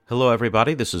Hello,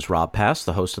 everybody. This is Rob Pass,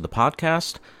 the host of the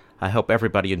podcast. I hope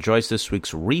everybody enjoys this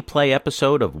week's replay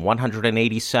episode of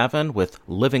 187 with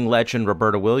living legend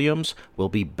Roberta Williams. We'll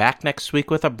be back next week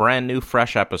with a brand new,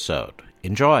 fresh episode.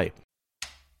 Enjoy.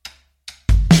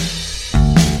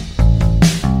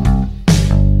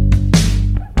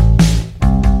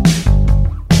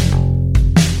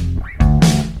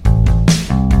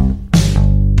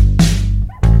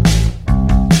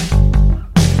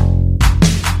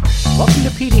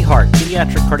 PD Heart,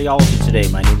 Pediatric Cardiology Today.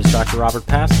 My name is Dr. Robert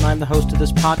Pass, and I'm the host of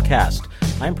this podcast.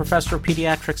 I am Professor of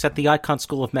Pediatrics at the Icahn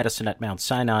School of Medicine at Mount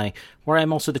Sinai, where I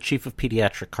am also the Chief of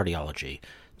Pediatric Cardiology.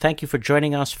 Thank you for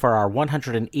joining us for our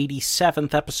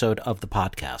 187th episode of the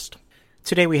podcast.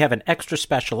 Today we have an extra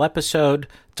special episode.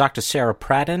 Dr. Sarah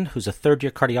Pradhan, who's a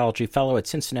third-year cardiology fellow at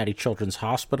Cincinnati Children's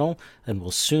Hospital and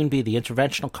will soon be the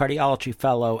interventional cardiology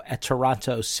fellow at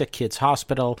Toronto Sick Kids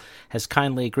Hospital, has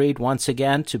kindly agreed once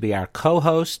again to be our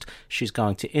co-host. She's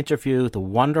going to interview the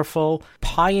wonderful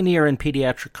pioneer in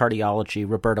pediatric cardiology,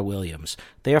 Roberta Williams.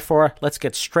 Therefore, let's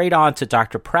get straight on to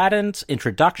Dr. Pradhan's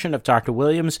introduction of Dr.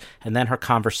 Williams and then her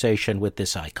conversation with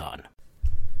this icon.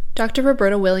 Dr.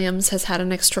 Roberta Williams has had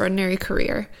an extraordinary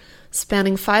career,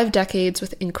 spanning 5 decades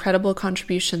with incredible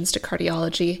contributions to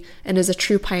cardiology, and is a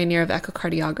true pioneer of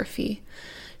echocardiography.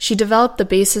 She developed the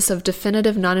basis of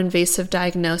definitive non-invasive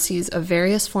diagnoses of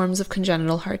various forms of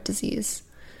congenital heart disease.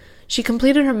 She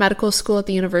completed her medical school at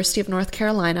the University of North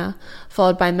Carolina,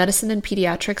 followed by medicine and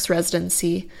pediatrics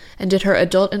residency, and did her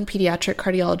adult and pediatric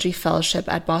cardiology fellowship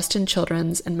at Boston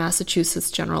Children's and Massachusetts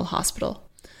General Hospital.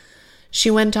 She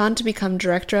went on to become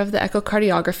director of the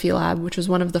echocardiography lab, which was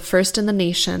one of the first in the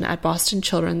nation at Boston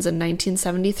Children's in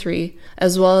 1973,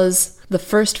 as well as the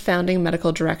first founding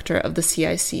medical director of the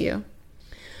CICU.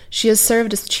 She has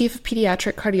served as chief of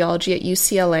pediatric cardiology at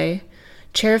UCLA,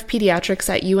 chair of pediatrics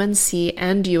at UNC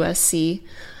and USC,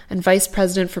 and vice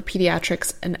president for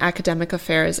pediatrics and academic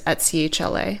affairs at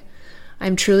CHLA.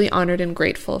 I'm truly honored and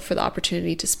grateful for the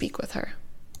opportunity to speak with her.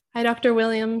 Hi, Dr.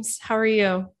 Williams. How are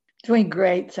you? Doing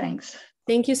great, thanks.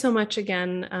 Thank you so much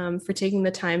again for taking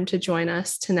the time to join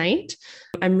us tonight.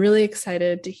 I'm really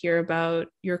excited to hear about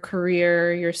your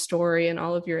career, your story, and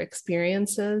all of your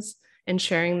experiences and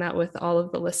sharing that with all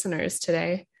of the listeners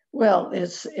today. Well,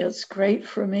 it's great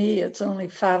for me. It's only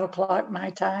 5 o'clock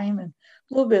my time and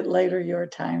a little bit later your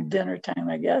time, dinner time,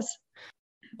 I guess.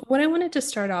 What I wanted to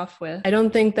start off with, I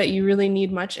don't think that you really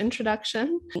need much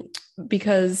introduction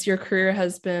because your career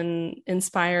has been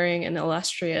inspiring and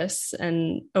illustrious,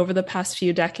 and over the past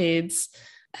few decades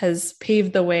has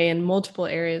paved the way in multiple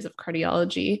areas of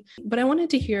cardiology. But I wanted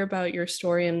to hear about your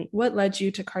story and what led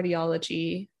you to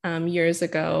cardiology years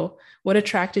ago. What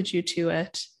attracted you to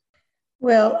it?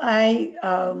 Well, I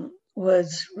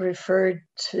was referred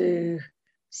to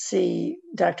see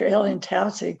Dr. Ellen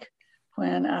Taussig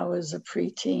when I was a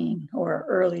preteen or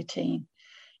early teen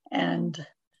and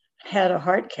had a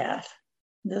heart cath.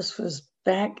 This was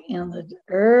back in the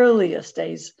earliest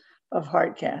days of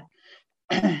heart cath.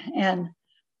 And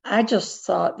I just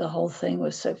thought the whole thing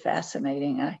was so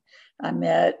fascinating. I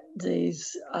met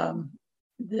these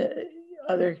the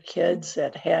other kids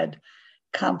that had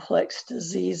complex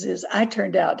diseases. I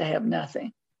turned out to have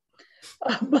nothing.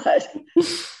 But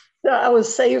so I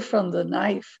was saved from the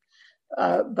knife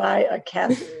by a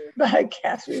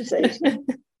catheterization.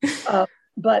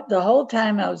 But the whole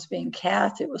time I was being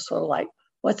cathed, it was sort of like,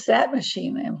 what's that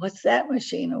machine? And what's that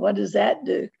machine? And what does that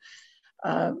do?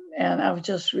 And I was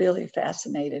just really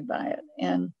fascinated by it.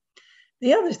 And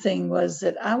the other thing was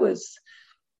that I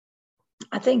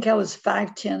think I was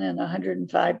 5'10" and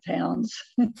 105 pounds,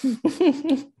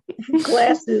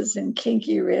 glasses and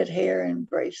kinky red hair and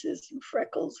braces and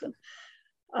freckles.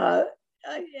 And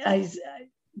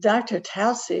Dr.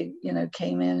 Taussig,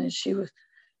 came in and she was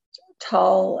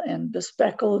tall and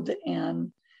bespectacled,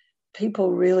 and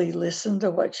people really listened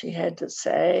to what she had to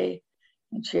say.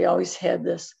 And she always had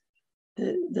this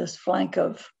flank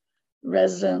of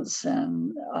residents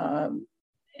and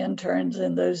interns.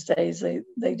 In those days.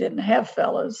 They didn't have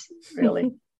fellows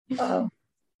really.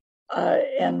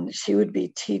 And she would be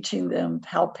teaching them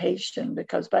palpation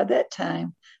because by that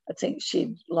time, I think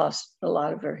she'd lost a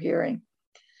lot of her hearing.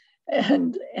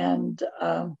 And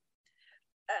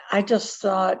I just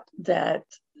thought that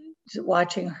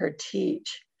watching her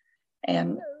teach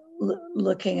and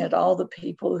looking at all the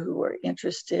people who were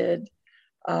interested,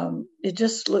 it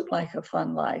just looked like a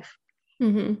fun life.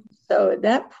 Mm-hmm. So at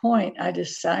that point, I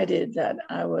decided that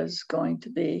I was going to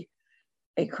be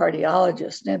a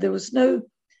cardiologist. Now, there was no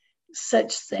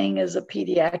such thing as a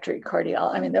pediatric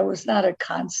cardiologist. I mean, there was not a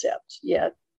concept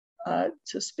yet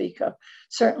to speak of.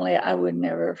 Certainly, I would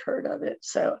never have heard of it.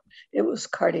 So it was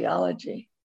cardiology.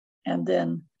 And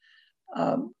then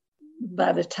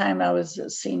by the time I was a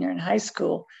senior in high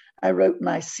school, I wrote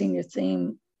my senior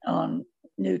theme on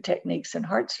new techniques in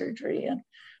heart surgery and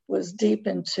was deep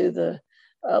into the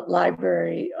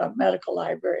medical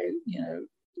library,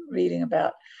 reading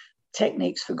about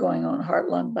techniques for going on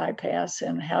heart-lung bypass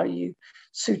and how you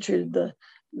sutured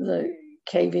the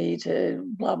KV to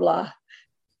blah, blah.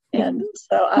 And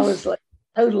so I was like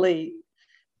totally,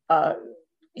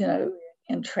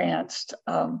 entranced.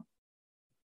 And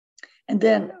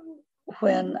then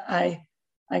when I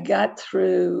got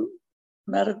through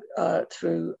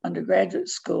through undergraduate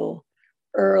school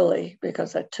early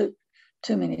because I took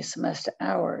too many semester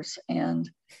hours and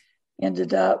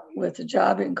ended up with a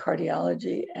job in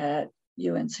cardiology at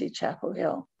UNC Chapel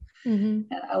Hill.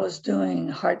 Mm-hmm. And I was doing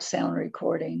heart sound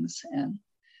recordings and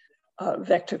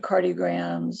vector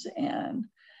cardiograms and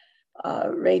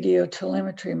radio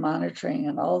telemetry monitoring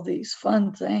and all these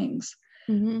fun things,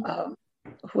 mm-hmm.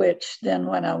 Which then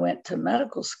when I went to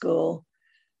medical school,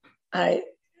 I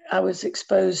was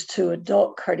exposed to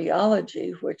adult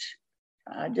cardiology, which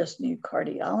I just knew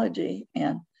cardiology.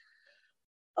 And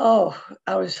I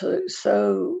was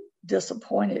so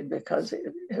disappointed because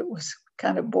it was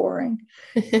kind of boring.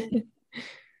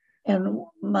 And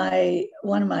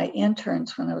one of my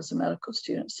interns when I was a medical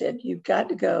student said, you've got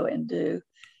to go and do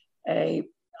a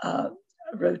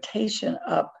rotation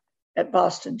up at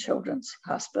Boston Children's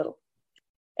Hospital.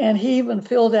 And he even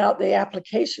filled out the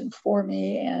application for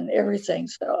me and everything.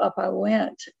 So up I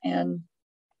went, and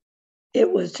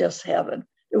it was just heaven.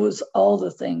 It was all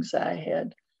the things I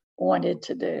had wanted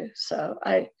to do. So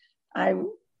I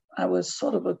was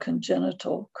sort of a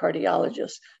congenital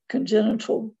cardiologist,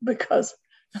 congenital because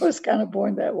I was kind of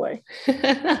born that way.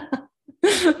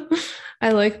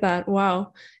 I like that.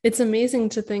 Wow. It's amazing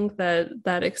to think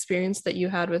that experience that you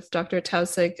had with Dr.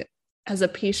 Taussig as a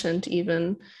patient,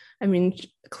 even, I mean,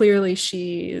 clearly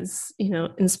she is,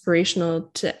 inspirational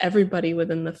to everybody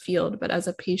within the field, but as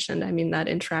a patient, I mean, that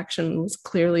interaction was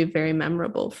clearly very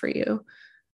memorable for you.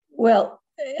 Well,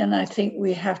 and I think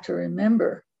we have to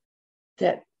remember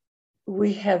that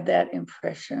we have that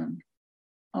impression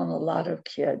on a lot of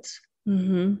kids,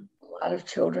 mm-hmm. a lot of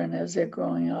children as they're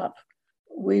growing up.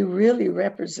 We really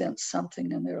represent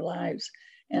something in their lives,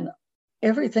 and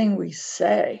everything we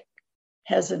say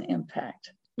has an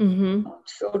impact mm-hmm. on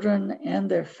children and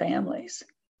their families.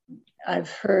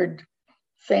 I've heard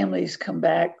families come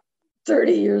back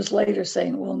 30 years later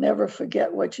saying, we'll never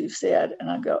forget what you said. And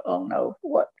I go, oh no,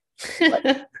 what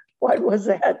was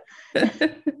that?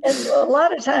 And a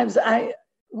lot of times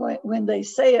when they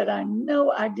say it, I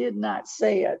know I did not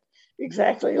say it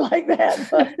exactly like that,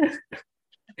 but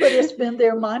it's been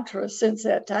their mantra since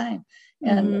that time.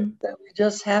 And mm-hmm. that we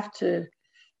just have to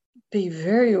be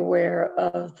very aware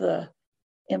of the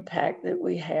impact that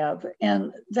we have.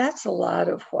 And that's a lot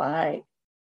of why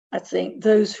I think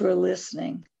those who are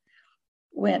listening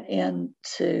went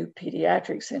into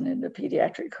pediatrics and into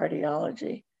pediatric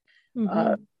cardiology,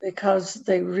 mm-hmm. Because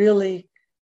they really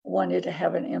wanted to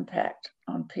have an impact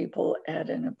on people at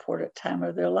an important time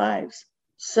of their lives.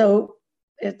 So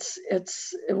it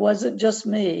wasn't just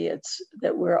me, it's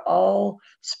that we're all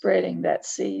spreading that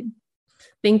seed.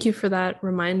 Thank you for that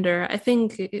reminder. I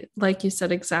think, like you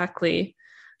said, exactly,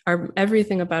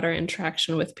 everything about our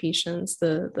interaction with patients,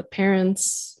 the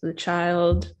parents, the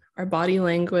child, our body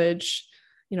language,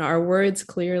 our words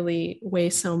clearly weigh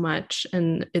so much.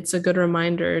 And it's a good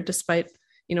reminder, despite,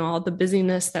 all the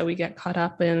busyness that we get caught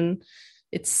up in,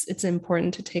 it's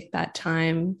important to take that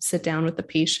time, sit down with the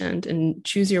patient and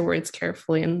choose your words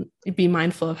carefully and be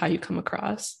mindful of how you come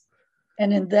across.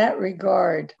 And in that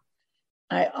regard,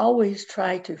 I always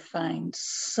try to find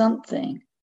something,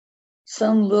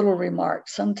 some little remark,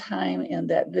 sometime in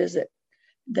that visit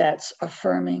that's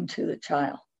affirming to the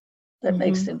child, that mm-hmm.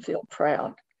 makes them feel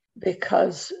proud,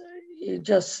 because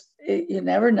you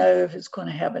never know if it's going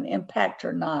to have an impact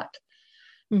or not,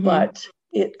 mm-hmm. but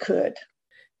it could.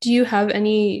 Do you have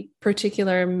any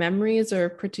particular memories or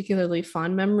particularly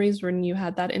fond memories when you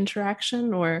had that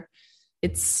interaction, or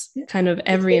it's kind of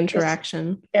every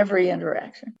interaction? Every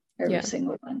interaction. Every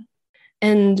single one.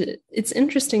 And it's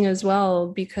interesting as well,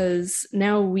 because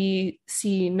now we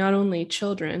see not only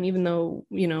children, even though,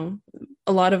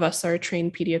 a lot of us are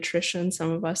trained pediatricians,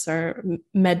 some of us are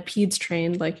med peds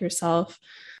trained like yourself,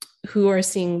 who are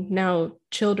seeing now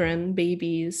children,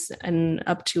 babies, and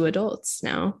up to adults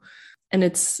now. And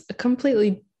it's a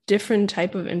completely different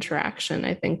type of interaction,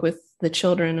 I think, with the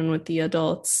children and with the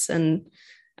adults. And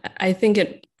I think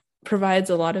it provides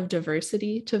a lot of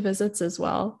diversity to visits as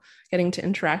well, getting to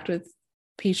interact with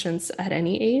patients at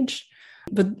any age.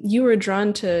 But you were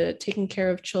drawn to taking care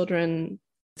of children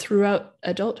throughout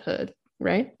adulthood,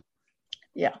 right?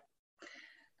 Yeah.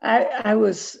 I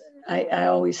always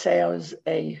say I was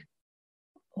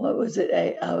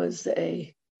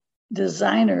a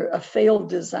designer, a failed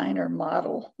designer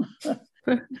model.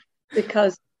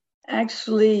 Because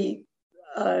actually,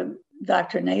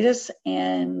 Dr. Natus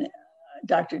and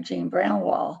Dr. Jean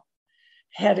Brownwall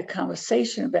had a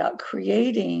conversation about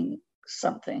creating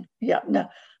something. Yeah, no,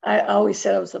 I always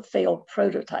said I was a failed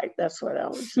prototype. That's what I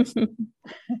was.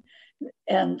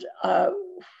 And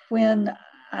when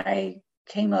I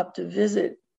came up to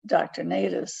visit Dr.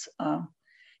 Natus, and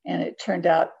it turned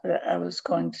out that I was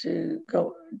going to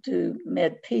go do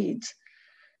med peds,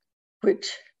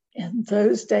 which in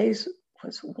those days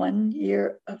was 1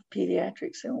 year of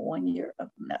pediatrics and 1 year of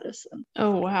medicine.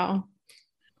 Oh, wow.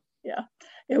 Yeah,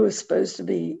 it was supposed to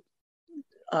be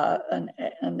an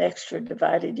extra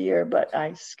divided year, but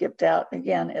I skipped out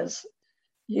again as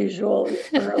usual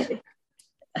early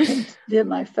and did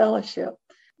my fellowship.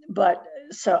 But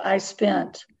so I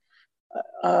spent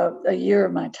a year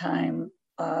of my time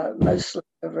mostly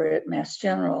over at Mass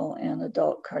General in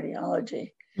adult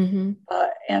cardiology. Mm-hmm.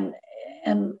 And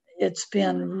it's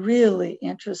been really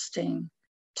interesting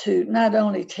to not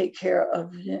only take care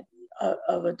of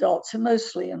adults, and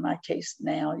mostly in my case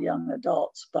now, young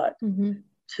adults, but mm-hmm.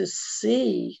 to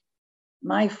see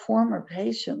my former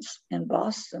patients in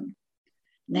Boston,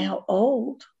 now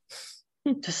old,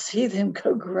 to see them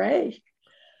go gray.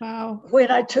 Wow.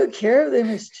 When I took care of them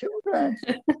as children,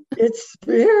 it's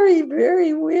very,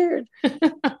 very weird.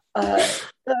 But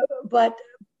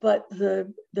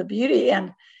the beauty,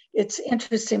 and it's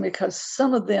interesting because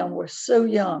some of them were so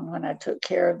young when I took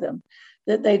care of them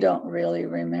that they don't really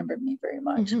remember me very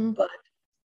much. Mm-hmm. But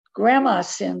Grandma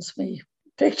sends me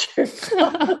pictures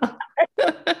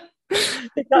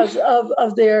because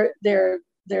of their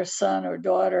son or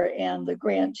daughter and the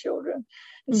grandchildren.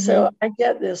 And mm-hmm. so I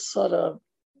get this sort of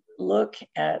look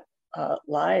at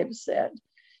lives that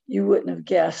you wouldn't have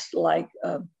guessed, like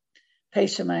a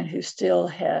patient of mine who still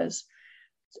has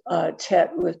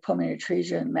TET with pulmonary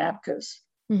atresia and MAPCAS.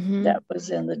 Mm-hmm. That was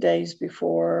in the days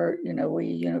before,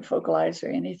 we unifocalized or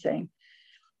anything.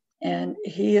 And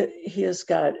he has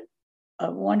got a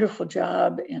wonderful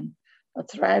job in a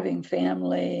thriving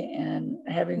family and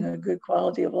having a good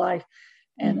quality of life.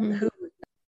 And mm-hmm.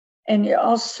 And you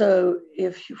also,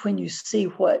 when you see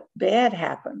what bad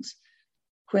happens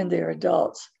when they're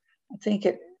adults, I think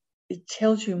it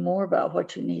tells you more about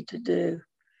what you need to do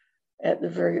at the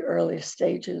very earliest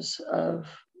stages of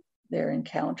their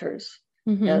encounters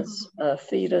mm-hmm. as a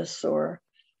fetus or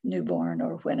newborn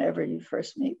or whenever you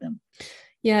first meet them.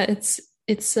 Yeah,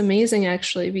 it's amazing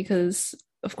actually, because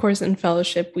of course in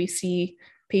fellowship we see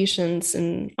patients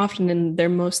and often in their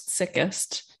most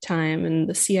sickest time in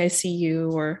the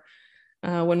CICU or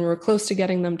when we're close to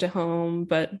getting them to home,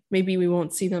 but maybe we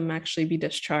won't see them actually be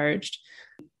discharged.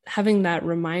 Having that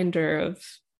reminder of,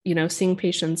 seeing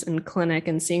patients in clinic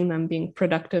and seeing them being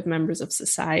productive members of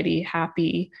society,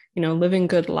 happy, living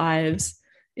good lives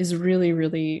is really,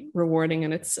 really rewarding.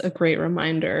 And it's a great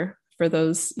reminder for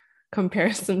those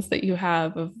comparisons that you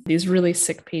have of these really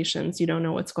sick patients. You don't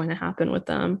know what's going to happen with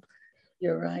them.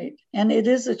 You're right. And it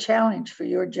is a challenge for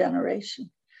your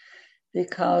generation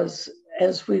because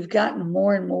as we've gotten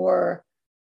more and more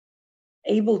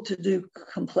able to do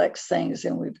complex things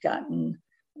and we've gotten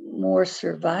more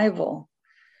survival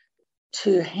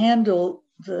to handle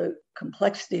the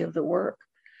complexity of the work,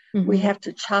 mm-hmm. we have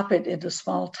to chop it into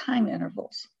small time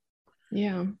intervals.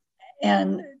 Yeah.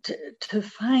 And to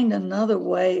find another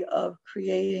way of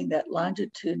creating that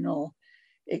longitudinal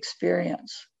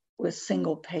experience with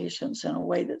single patients in a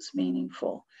way that's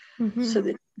meaningful, mm-hmm. so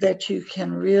that you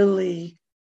can really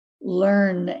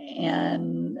learn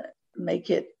and make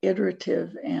it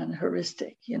iterative and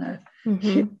heuristic.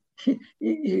 Mm-hmm.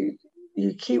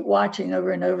 You keep watching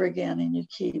over and over again, and you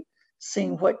keep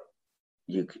seeing what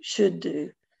you should do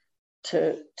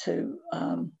to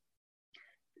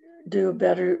do a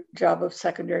better job of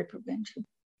secondary prevention.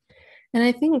 And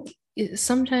I think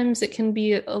sometimes it can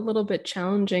be a little bit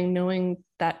challenging knowing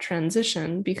that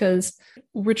transition because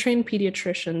we're trained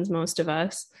pediatricians, most of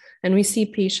us, and we see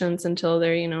patients until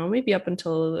they're, maybe up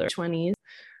until their 20s.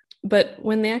 But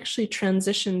when they actually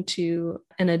transition to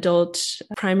an adult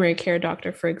primary care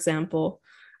doctor, for example,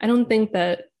 I don't think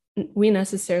that we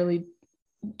necessarily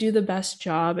do the best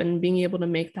job in being able to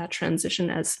make that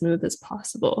transition as smooth as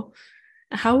possible.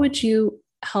 How would you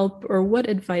help, or what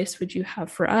advice would you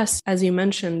have for us, as you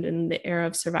mentioned in the era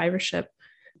of survivorship,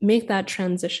 make that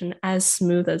transition as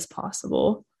smooth as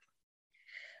possible?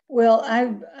 Well,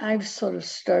 I've sort of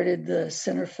started the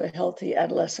Center for Healthy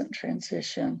Adolescent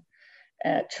Transition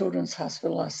at Children's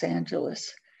Hospital Los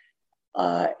Angeles.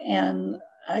 And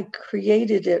I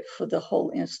created it for the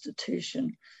whole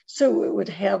institution so it would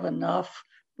have enough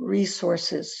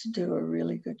resources to do a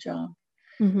really good job,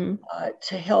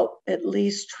 to help at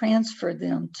least transfer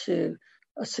them to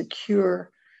a secure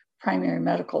primary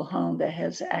medical home that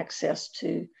has access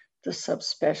to the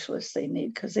subspecialists they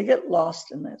need, because they get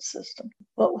lost in that system.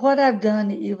 But what I've done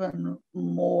even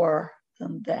more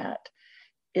than that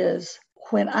is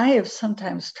when I have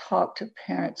sometimes talked to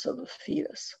parents of a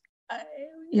fetus,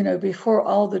 before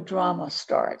all the drama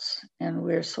starts and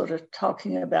we're sort of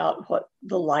talking about what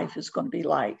the life is going to be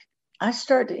like, I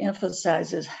start to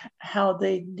emphasize is how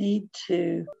they need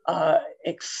to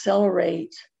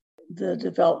accelerate the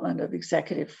development of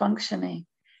executive functioning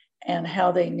and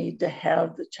how they need to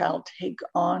have the child take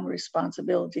on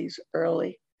responsibilities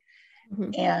early,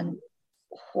 and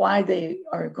why they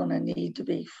are going to need to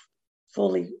be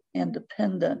fully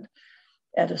independent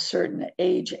at a certain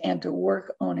age and to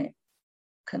work on it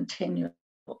continually.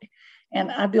 And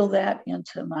I build that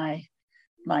into my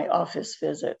office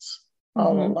visits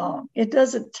all along. It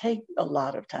doesn't take a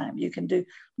lot of time. You can do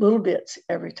little bits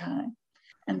every time.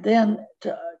 And then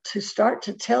to start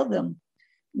to tell them,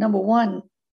 number one,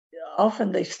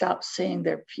 often they stop seeing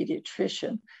their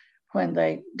pediatrician when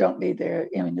they don't need their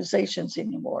immunizations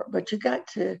anymore. But you got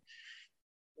to,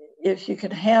 if you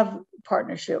can have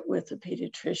partnership with the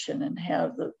pediatrician and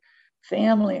have the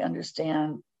family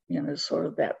understand, sort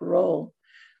of that role.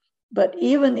 But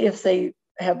even if they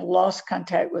have lost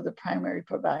contact with the primary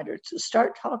provider, to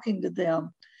start talking to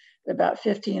them about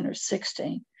 15 or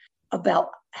 16 about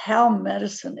how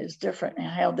medicine is different and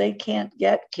how they can't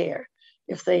get care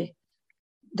if they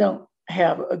don't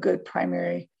have a good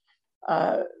primary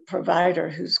provider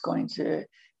who's going to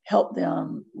help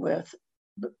them with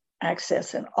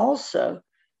access. And also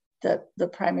that the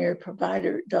primary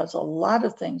provider does a lot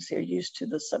of things they're used to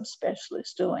the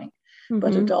subspecialists doing,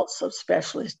 but adult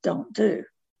subspecialists don't do.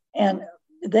 And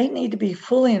they need to be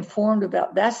fully informed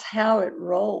about that's how it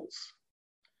rolls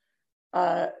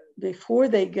before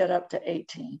they get up to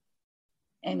 18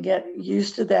 and get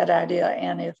used to that idea.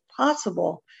 And if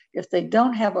possible, if they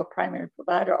don't have a primary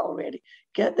provider already,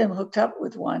 get them hooked up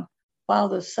with one while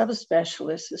the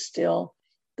subspecialist is still,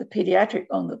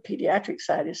 on the pediatric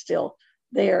side is still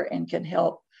there and can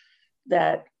help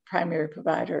that primary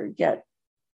provider get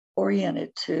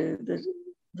oriented to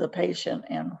the patient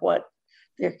and what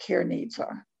their care needs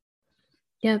are.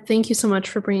 Yeah, thank you so much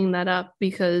for bringing that up,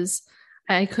 because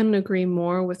I couldn't agree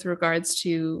more with regards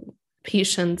to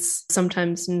patients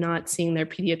sometimes not seeing their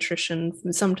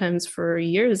pediatrician, sometimes for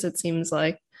years, it seems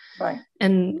like. Right.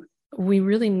 And we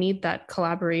really need that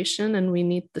collaboration, and we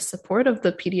need the support of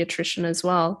the pediatrician as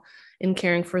well in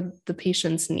caring for the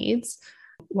patient's needs,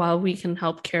 while we can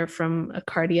help care from a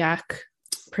cardiac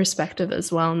perspective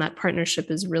as well. And that partnership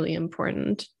is really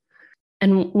important.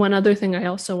 And one other thing I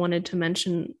also wanted to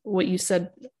mention, what you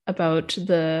said about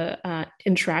the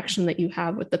interaction that you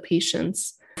have with the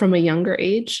patients from a younger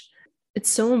age. It's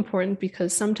so important,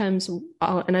 because sometimes,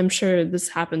 and I'm sure this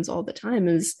happens all the time,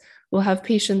 is we'll have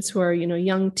patients who are,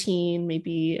 young teen,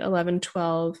 maybe 11,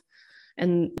 12,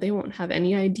 and they won't have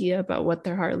any idea about what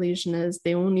their heart lesion is.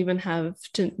 They won't even have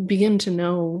to begin to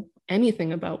know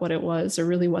anything about what it was or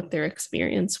really what their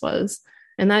experience was.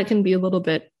 And that can be a little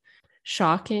bit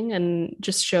shocking, and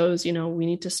just shows, we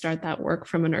need to start that work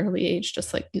from an early age,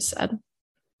 just like you said.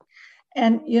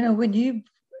 And,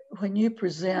 when you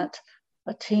present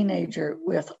a teenager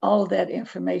with all of that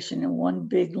information in one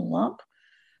big lump,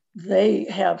 they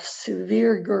have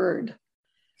severe GERD.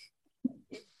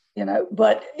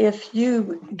 But if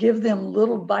you give them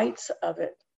little bites of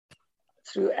it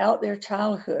throughout their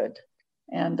childhood,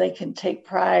 and they can take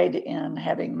pride in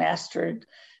having mastered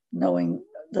knowing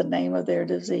the name of their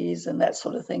disease and that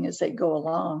sort of thing as they go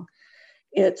along,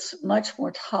 it's much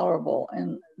more tolerable.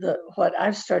 And what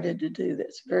I've started to do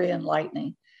that's very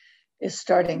enlightening is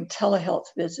starting telehealth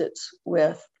visits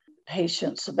with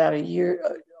patients about a year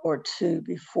or two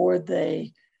before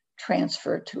they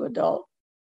transfer to adult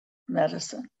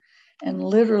medicine, and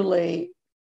literally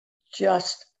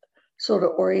just sort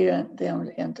of orient them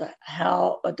into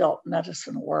how adult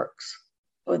medicine works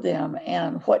for them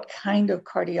and what kind of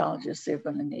cardiologist they're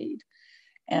going to need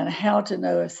and how to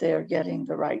know if they're getting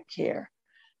the right care,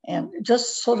 and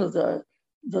just sort of the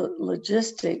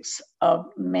logistics of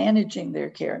managing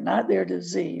their care, not their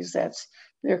disease, that's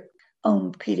their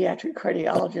own pediatric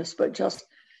cardiologist, but just,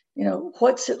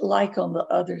 what's it like on the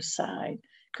other side?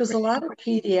 because a lot of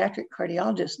pediatric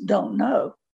cardiologists don't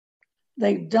know.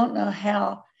 They don't know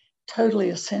how totally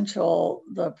essential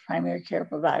the primary care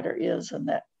provider is in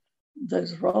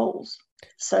those roles.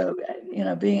 So,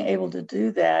 being able to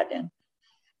do that, and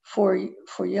for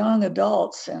young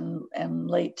adults and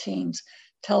late teens,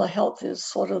 telehealth is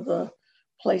sort of the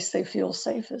place they feel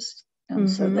safest. And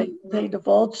so they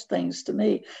divulged things to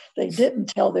me. They didn't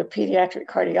tell their pediatric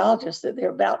cardiologist that they're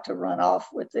about to run off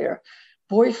with their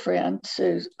boyfriend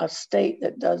to a state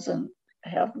that doesn't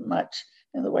have much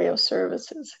in the way of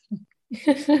services.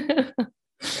 And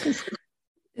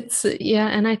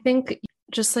I think,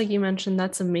 just like you mentioned,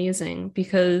 that's amazing,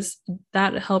 because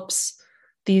that helps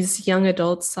these young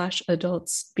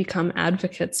adults become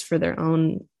advocates for their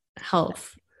own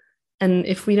health. And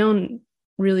if we don't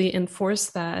really enforce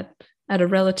that at a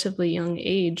relatively young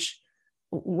age,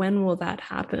 when will that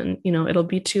happen? It'll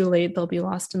be too late. They'll be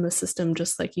lost in the system,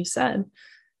 just like you said.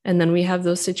 And then we have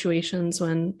those situations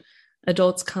when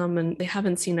adults come and they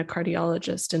haven't seen a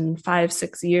cardiologist in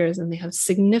 5-6 years, and they have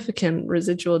significant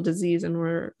residual disease. And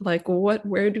we're like,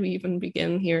 where do we even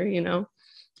begin here?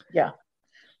 Yeah.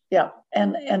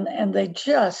 And they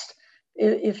just,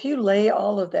 if you lay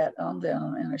all of that on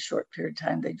them in a short period of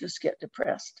time, they just get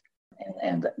depressed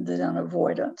and then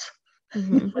avoidance.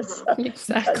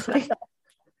 Exactly.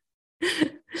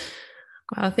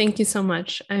 Wow. Thank you so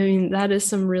much. I mean, that is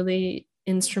some really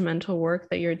instrumental work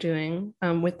that you're doing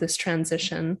with this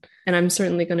transition. And I'm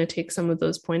certainly going to take some of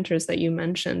those pointers that you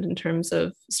mentioned in terms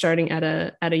of starting at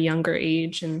a younger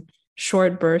age and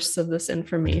short bursts of this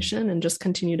information, and just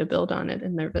continue to build on it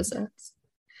in their visits.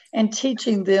 And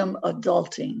teaching them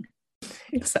adulting.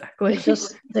 Exactly.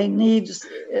 They need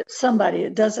somebody.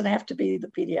 It doesn't have to be the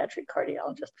pediatric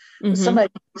cardiologist.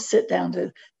 Somebody sit down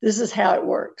to, this is how it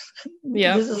works.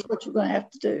 Yeah. This is what you're going to have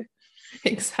to do.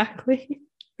 Exactly.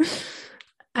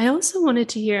 I also wanted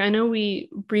to hear, I know we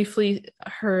briefly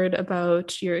heard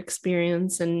about your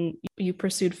experience, and you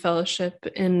pursued fellowship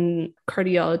in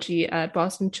cardiology at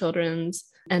Boston Children's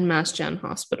and Mass Gen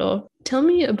Hospital. Tell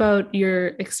me about your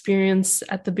experience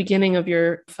at the beginning of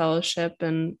your fellowship,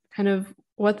 and kind of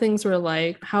what things were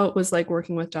like, how it was like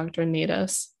working with Dr.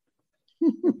 Nadas.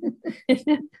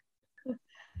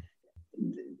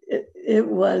 It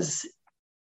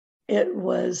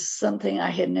was something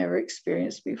I had never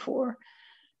experienced before.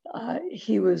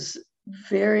 He was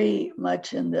very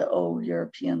much in the old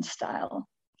European style,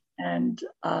 and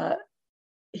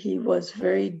he was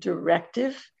very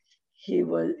directive. He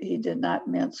did not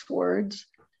mince words.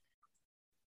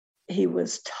 He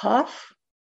was tough.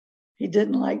 He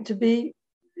didn't like to be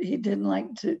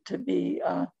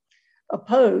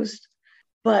opposed,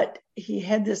 but he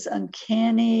had this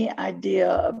uncanny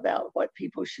idea about what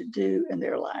people should do in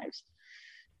their lives.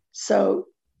 So,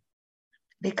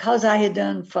 because I had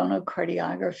done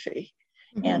phonocardiography,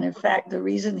 and in fact, the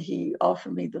reason he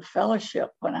offered me the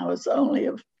fellowship when I was only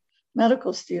a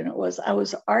medical student was I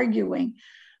was arguing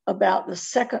about the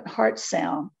second heart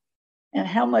sound and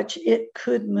how much it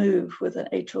could move with an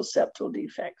atrial septal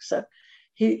defect. So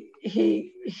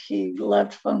he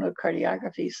loved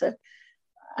phonocardiography. So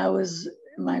I was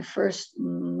in my first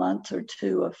month or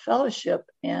two of fellowship,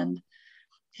 and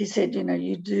he said,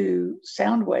 you do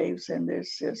sound waves, and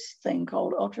there's this thing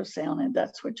called ultrasound, and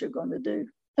that's what you're going to do.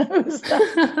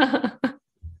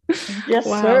 Yes,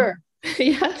 wow. Sir.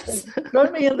 Yes.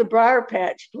 Throw me in the briar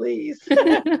patch, please.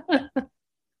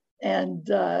 And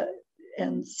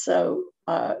so,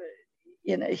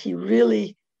 he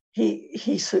really,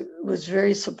 he was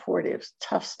very supportive,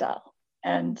 tough style.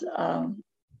 And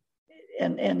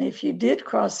if you did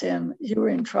cross him, you were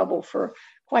in trouble for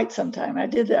quite some time. I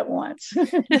did that once.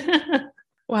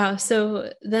 Wow.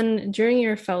 So then during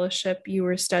your fellowship, you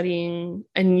were studying,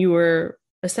 and you were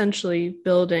essentially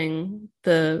building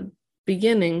the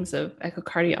beginnings of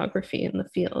echocardiography in the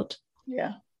field.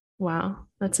 Yeah. Wow.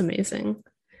 That's amazing.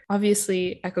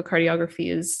 Obviously,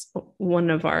 echocardiography is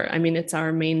it's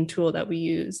our main tool that we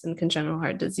use in congenital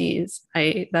heart disease.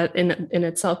 That in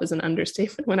itself is an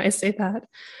understatement when I say that.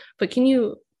 But can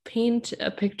you paint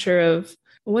a picture of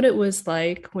what it was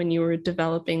like when you were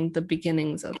developing the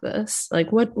beginnings of this?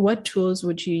 Like what tools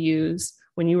would you use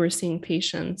when you were seeing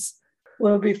patients?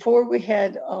 Well, before we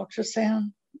had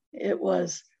ultrasound, it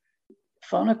was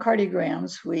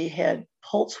phonocardiograms. We had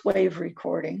pulse wave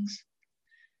recordings.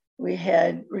 We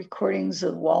had recordings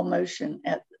of wall motion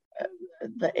at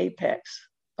the apex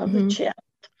of the chest,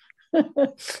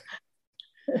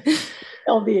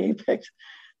 LV apex,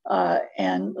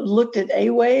 and looked at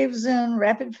A waves and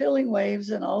rapid filling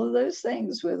waves and all of those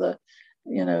things with a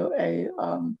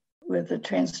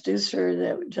transducer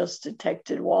that just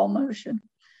detected wall motion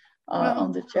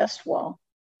on the chest wall.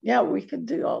 yeah, we could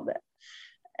do all that.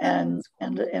 And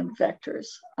vectors.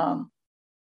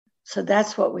 So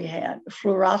that's what we had.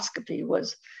 Fluoroscopy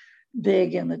was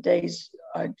big in the days,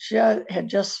 had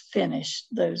just finished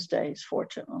those days,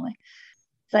 fortunately.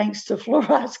 Thanks to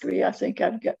fluoroscopy, I think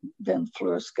I've been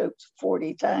fluoroscoped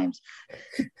 40 times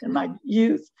in my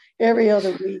youth. Every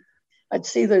other week, I'd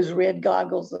see those red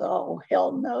goggles. Oh,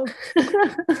 hell no.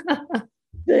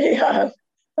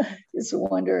 It's a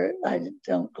wonder I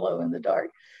don't glow in the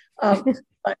dark.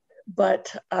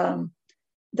 But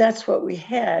that's what we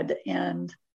had.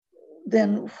 And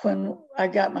then when I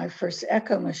got my first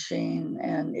echo machine,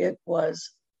 and it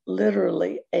was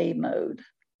literally A mode,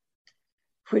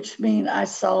 which means I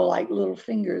saw like little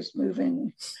fingers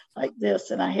moving like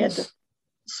this, and I had to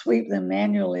sweep them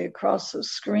manually across the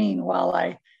screen while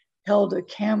I held a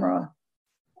camera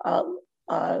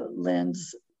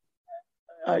lens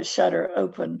shutter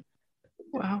open.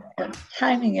 Wow. And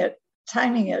timing it,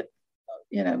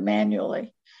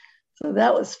 manually. So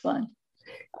that was fun.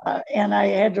 And I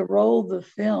had to roll the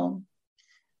film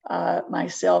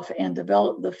myself and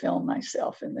develop the film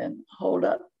myself, and then hold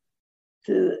up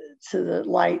to the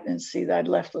light and see that I'd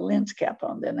left the lens cap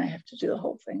on. Then I have to do the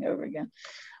whole thing over again.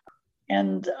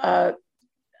 And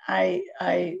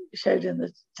I showed in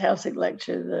the Taussig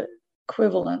lecture the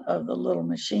equivalent of the little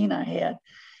machine I had.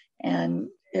 And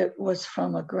it was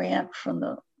from a grant from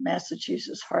the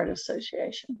Massachusetts Heart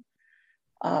Association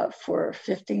for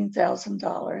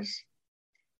 $15,000.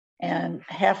 And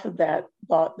half of that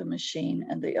bought the machine,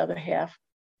 and the other half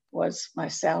was my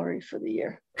salary for the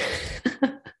year.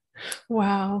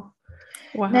 Wow.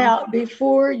 Now,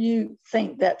 before you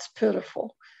think that's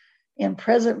pitiful, in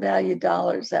present value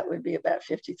dollars, that would be about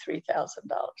 $53,000.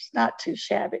 Not too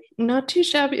shabby. Not too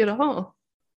shabby at all.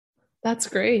 That's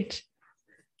great.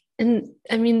 And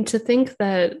I mean, to think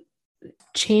that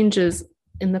changes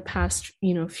in the past,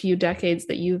 few decades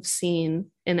that you've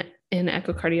seen in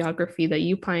echocardiography that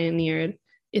you pioneered,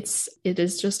 it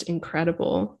is just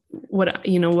incredible. What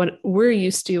we're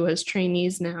used to as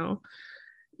trainees now,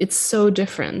 it's so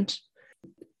different.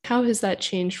 How has that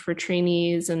changed for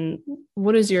trainees, and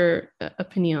what is your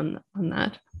opinion on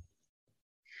that?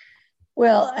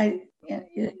 Well,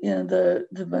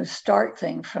 the most stark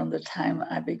thing from the time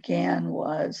I began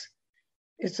was,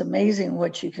 it's amazing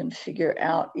what you can figure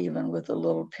out even with a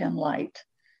little pin light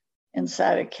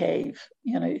inside a cave.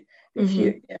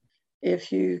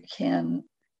 If you can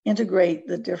integrate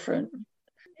the different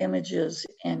images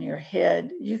in your head,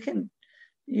 you can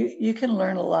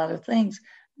learn a lot of things,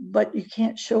 but you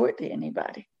can't show it to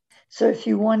anybody. So if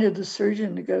you wanted the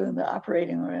surgeon to go in the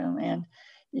operating room and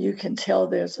you can tell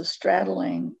there's a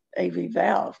straddling AV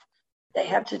valve, they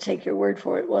have to take your word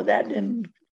for it. Well, that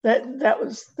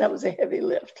was a heavy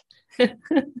lift. Wow.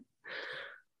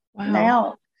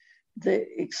 Now, the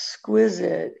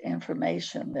exquisite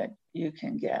information that you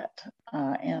can get,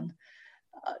 and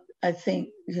I think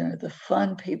the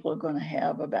fun people are going to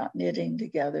have about knitting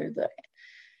together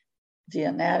the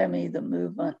anatomy, the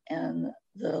movement, and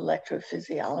the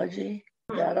electrophysiology,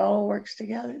 that all works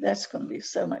together. That's going to be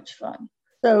so much fun.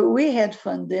 So we had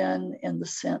fun then in the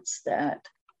sense that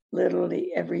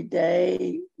literally every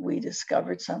day we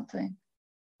discovered something.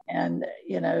 And,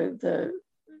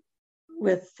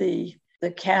 with the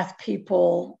cath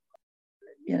people,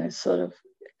 sort of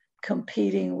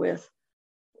competing with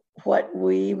what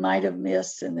we might have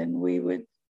missed, and then we would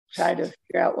try to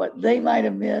figure out what they might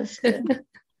have missed. And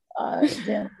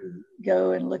then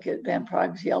go and look at Van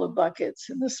Prague's yellow buckets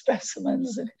and the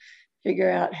specimens and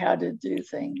figure out how to do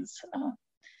things.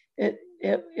 It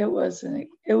was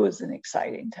an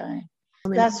exciting time.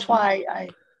 That's why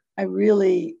I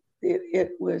really,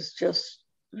 it was just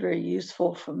very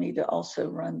useful for me to also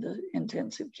run the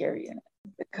intensive care unit,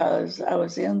 because I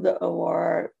was in the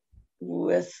OR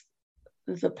with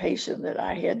the patient that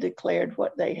I had declared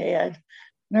what they had,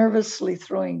 nervously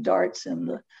throwing darts in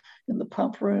the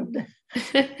pump room.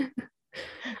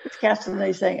 With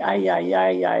Castanet saying,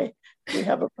 ay, we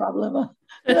have a problem.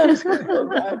 And I was going, oh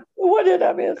God, what did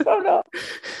I miss? Oh no.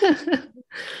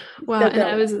 Wow. And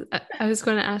I was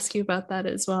going to ask you about that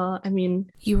as well. I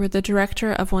mean, you were the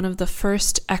director of one of the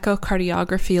first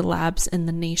echocardiography labs in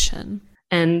the nation,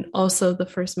 and also the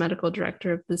first medical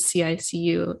director of the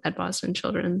CICU at Boston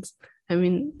Children's. I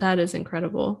mean, that is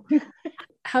incredible.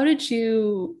 How did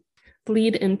you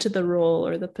lead into the role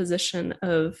or the position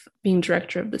of being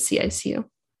director of the CICU?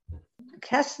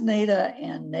 Castaneda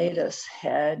and Natus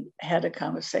had a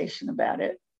conversation about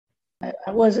it.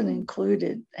 I wasn't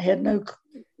included.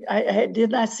 I did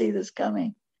not see this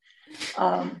coming.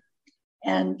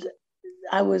 And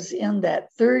I was in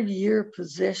that third year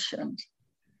position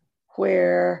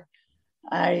where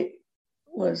I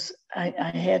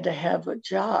had to have a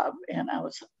job, and I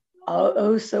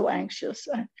was so anxious.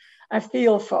 I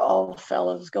feel for all the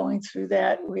fellows going through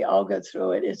that. We all go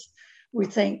through it. We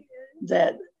think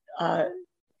that our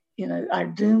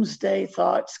doomsday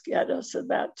thoughts get us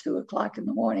about 2:00 in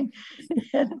the morning,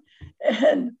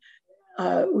 and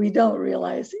we don't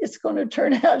realize it's going to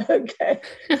turn out okay.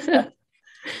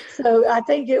 So I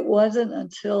think it wasn't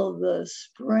until the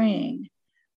spring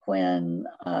when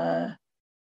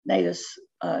Natus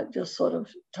just sort of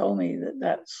told me that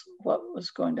that's what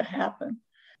was going to happen.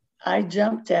 I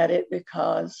jumped at it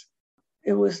because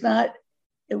it was not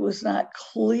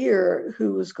clear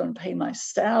who was going to pay my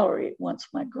salary once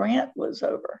my grant was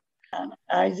over. And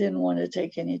I didn't want to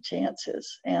take any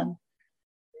chances. And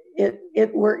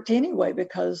it worked anyway,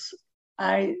 because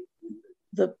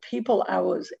the people I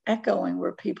was echoing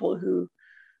were people who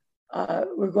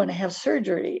were going to have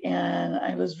surgery, and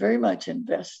I was very much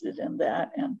invested in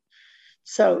that. And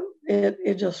so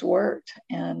it just worked,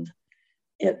 and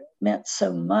it meant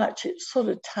so much. It sort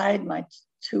of tied my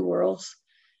two worlds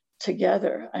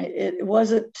together. It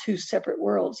wasn't two separate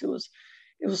worlds. It was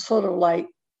sort of like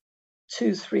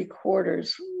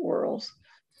 2/3 worlds.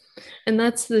 And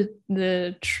that's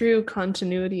the true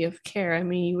continuity of care. I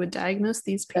mean, you would diagnose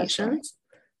these patients,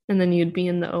 and then you'd be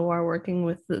in the OR working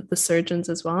with the surgeons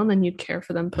as well, and then you'd care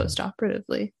for them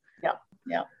post-operatively. Yeah.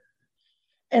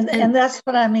 And that's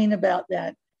what I mean about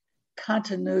that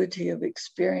continuity of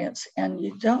experience. And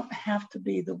you don't have to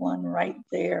be the one right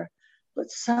there, but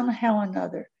somehow or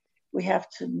another, we have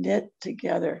to knit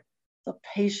together the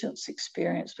patient's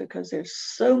experience, because there's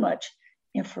so much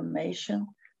information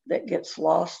that gets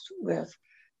lost with,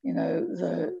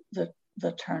 the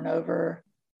turnover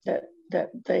that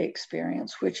they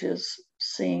experience, which is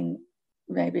seeing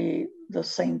maybe the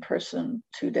same person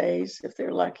 2 days if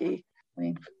they're lucky. I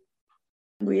mean,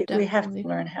 we have to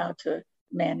learn how to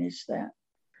manage that.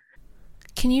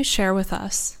 Can you share with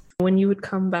us when you would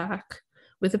come back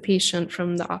with a patient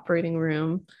from the operating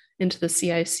room into the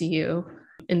CICU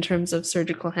in terms of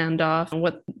surgical handoff and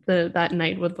what that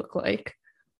night would look like?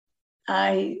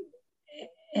 I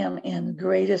am in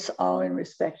greatest awe and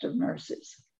respect of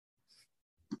nurses.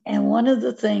 And one of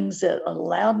the things that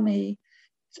allowed me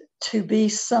to be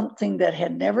something that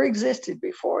had never existed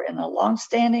before in a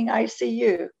long-standing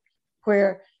ICU,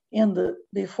 where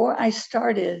before I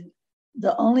started,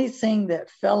 the only thing that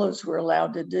fellows were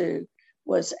allowed to do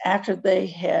was, after they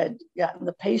had gotten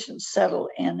the patient settled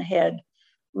and had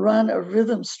run a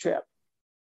rhythm strip,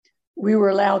 we were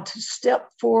allowed to step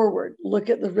forward, look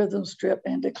at the rhythm strip,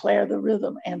 and declare the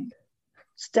rhythm and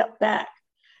step back.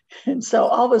 And so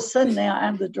all of a sudden now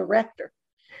I'm the director.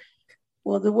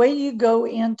 Well, the way you go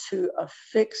into a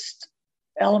fixed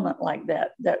element like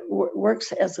that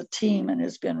works as a team and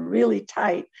has been really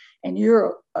tight, and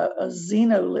you're a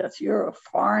xenolith, you're a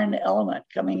foreign element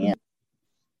coming in,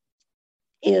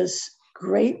 is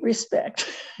great respect.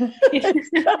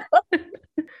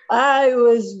 I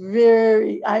will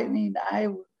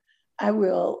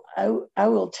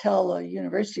tell a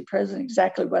university president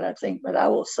exactly what I think, but I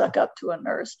will suck up to a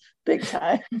nurse big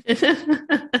time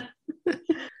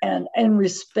and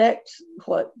respect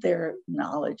what their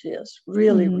knowledge is,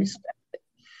 really respect it.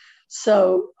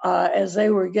 So as they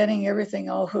were getting everything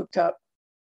all hooked up,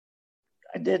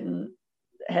 I didn't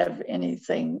have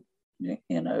anything,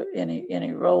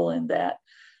 any role in that.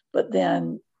 But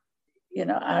then,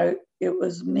 it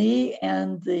was me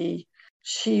and the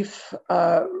chief,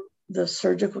 the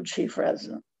surgical chief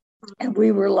resident, and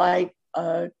we were like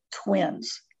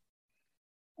twins.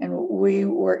 And we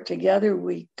worked together.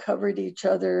 We covered each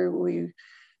other. We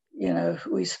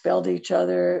spelled each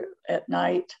other at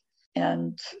night,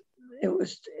 and it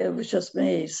was just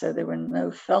me. So there were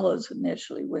no fellows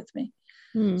initially with me.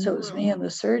 So it was me and the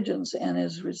surgeons. And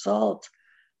as a result,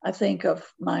 I think of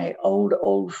my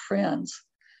old friends,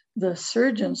 the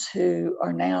surgeons who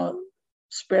are now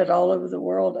spread all over the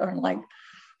world are like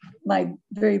my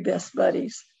very best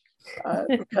buddies,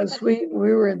 because we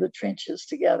were in the trenches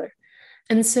together.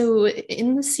 And so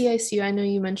in the CICU, I know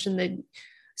you mentioned that,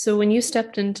 so when you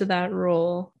stepped into that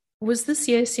role, was the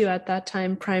CICU at that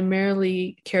time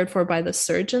primarily cared for by the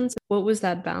surgeons? What was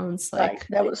that balance like? Right.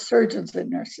 That was surgeons and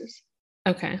nurses.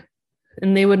 Okay.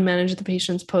 And they would manage the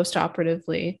patients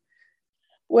post-operatively?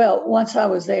 Well, once I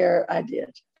was there, I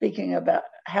did. Speaking about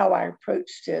how I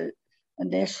approached it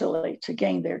initially to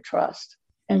gain their trust.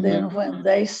 And then when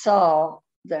they saw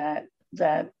that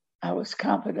I was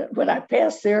competent, when I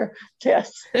passed their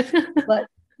tests.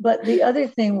 But the other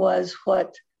thing was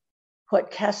what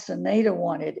Castaneda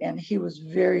wanted, and he was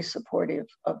very supportive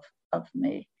of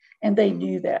me, and they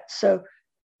knew that. So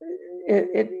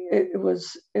it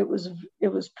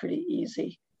was pretty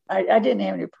easy. I didn't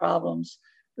have any problems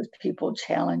with people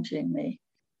challenging me,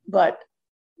 but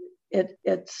it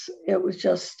was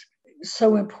just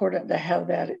so important to have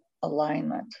that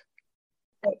alignment.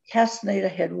 What Castaneda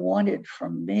had wanted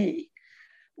from me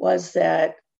was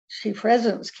that chief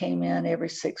residents came in every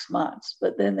 6 months,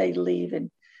 but then they leave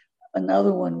and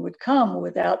another one would come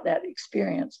without that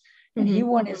experience. And he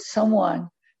wanted someone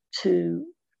to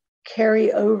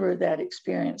carry over that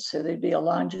experience so there'd be a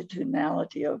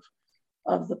longitudinality of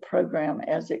the program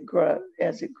as it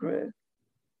grew.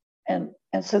 And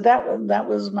so that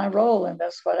was my role, and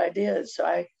that's what I did. So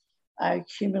I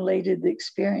accumulated the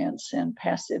experience and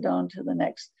passed it on to the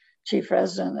next chief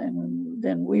resident, and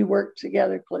then we worked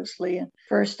together closely. And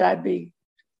first I'd be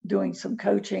doing some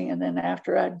coaching, and then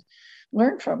after I'd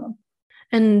learn from them.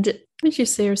 And what would you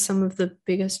say are some of the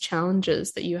biggest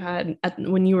challenges that you had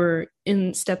when you were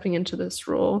stepping into this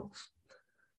role?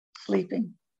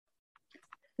 Sleeping.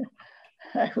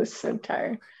 I was so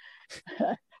tired.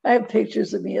 I have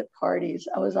pictures of me at parties.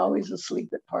 I was always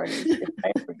asleep at parties if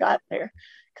I ever got there,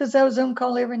 because I was on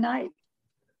call every night,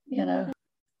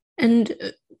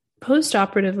 And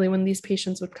post-operatively, when these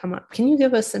patients would come up, can you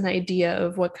give us an idea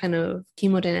of what kind of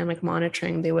hemodynamic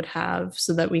monitoring they would have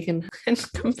so that we can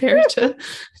compare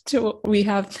to what we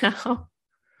have now?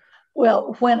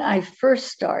 Well, when I first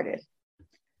started,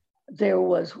 there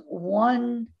was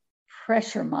one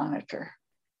pressure monitor.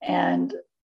 And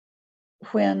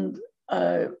when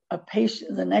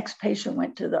the next patient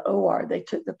went to the OR, they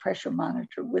took the pressure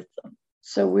monitor with them.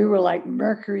 So we were like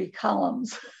mercury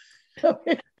columns. It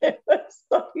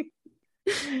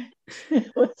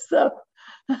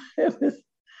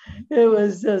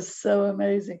was just so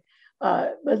amazing.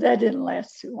 But that didn't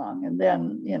last too long. And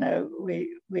then,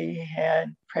 we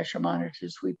had pressure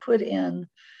monitors.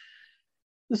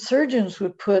 The surgeons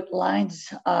would put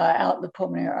lines out the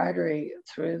pulmonary artery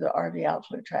through the RV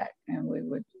outflow tract, and we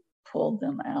would pull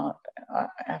them out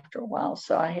after a while.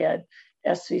 So I had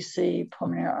SVC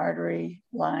pulmonary artery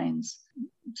lines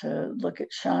to look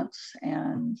at shunts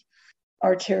and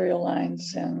arterial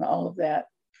lines and all of that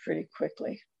pretty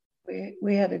quickly.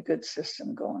 We had a good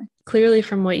system going. Clearly,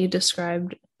 from what you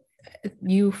described,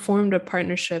 you formed a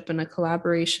partnership and a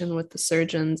collaboration with the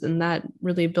surgeons, and that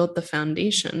really built the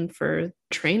foundation for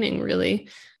training, really.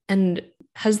 And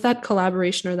has that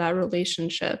collaboration or that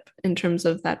relationship in terms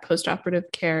of that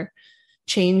postoperative care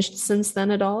changed since then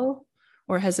at all?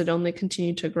 Or has it only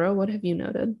continued to grow? What have you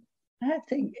noted? I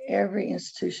think every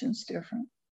institution's different.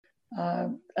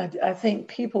 I think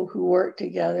people who work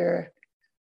together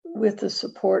with the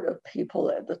support of people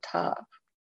at the top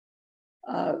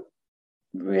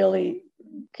really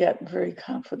get very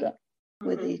confident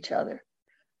with each other.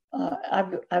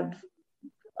 I've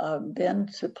been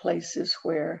to places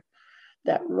where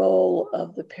that role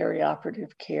of the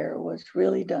perioperative care was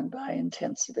really done by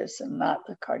intensivists and not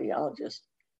the cardiologist.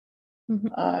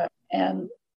 And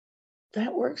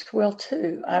that works well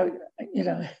too.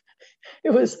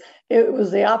 It was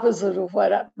the opposite of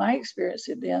what my experience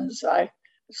had been. So I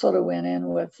sort of went in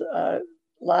with a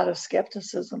lot of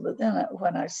skepticism, but then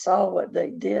when I saw what they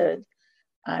did,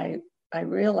 I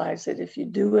realized that if you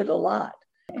do it a lot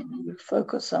and you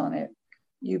focus on it,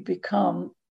 you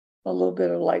become a little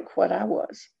bit of like what I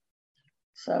was.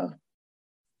 So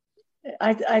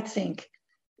I think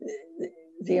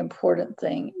the important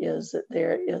thing is that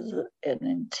there is an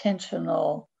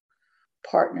intentional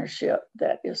partnership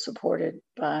that is supported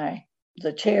by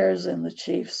the chairs and the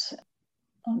chiefs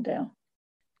on down.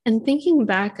 And thinking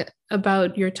back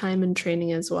about your time in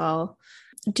training as well,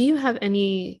 do you have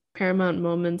any paramount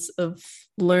moments of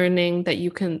learning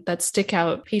that stick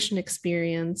out, patient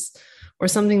experience, or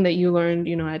something that you learned,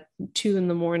 at 2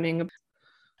 a.m?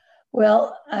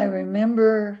 Well, I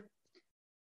remember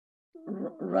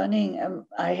running,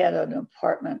 I had an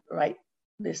apartment right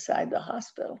beside the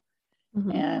hospital.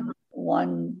 And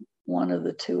one of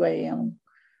the 2 a.m.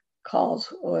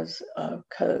 calls was a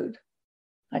code.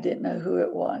 I didn't know who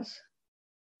it was.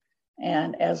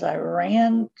 And as I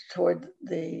ran toward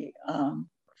the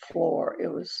floor,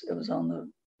 it was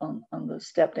on the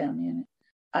step down unit.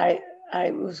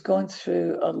 I was going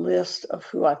through a list of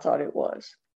who I thought it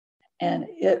was. And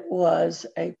it was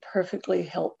a perfectly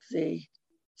healthy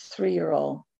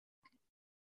 3-year-old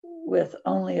with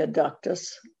only a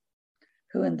ductus,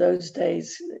 who in those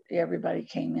days, everybody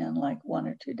came in like 1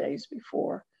 or 2 days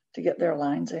before to get their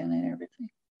lines in and everything.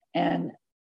 And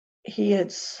he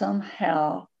had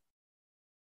somehow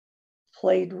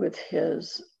played with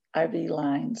his IV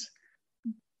lines,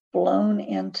 blown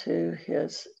into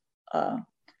his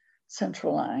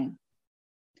central line.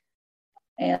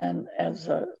 and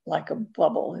like a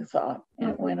bubble, he thought, and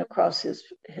it went across his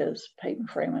patent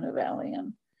foramen ovale,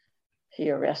 and he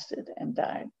arrested and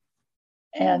died.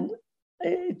 And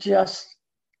it just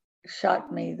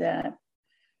shocked me that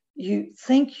you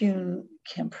think you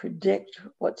can predict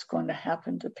what's going to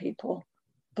happen to people,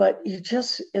 but you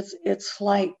just it's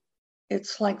like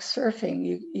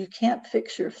surfing. You can't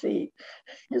fix your feet.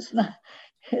 It's not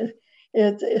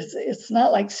it's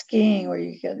not like skiing where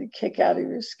you get a kick out of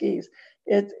your skis.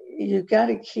 You've got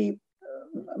to keep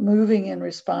moving in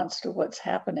response to what's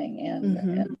happening,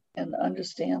 and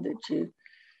understand that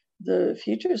the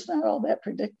future is not all that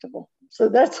predictable. So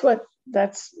that's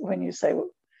when you say, well,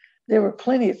 there were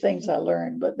plenty of things I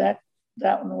learned, but that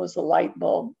one was a light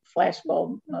bulb, flash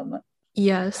bulb moment.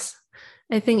 Yes.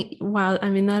 I think, wow, I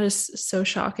mean, that is so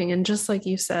shocking. And just like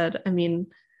you said, I mean,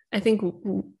 I think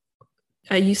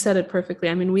you said it perfectly.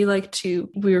 I mean, we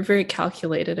were very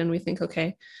calculated, and we think,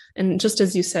 okay. And just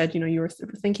as you said, you were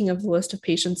thinking of the list of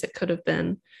patients it could have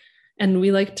been. And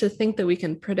we like to think that we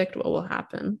can predict what will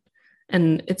happen.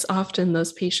 And it's often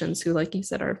those patients who, like you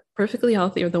said, are perfectly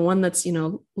healthy, or the one that's,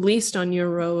 least on your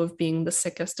row of being the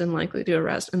sickest and likely to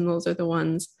arrest. And those are the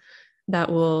ones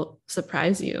that will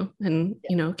surprise you and,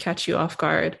 catch you off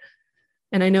guard.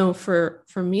 And I know for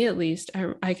me, at least,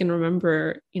 I can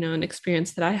remember, an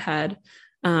experience that I had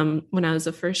when I was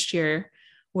a first year,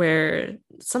 where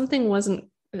something wasn't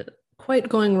quite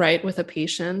going right with a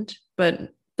patient, but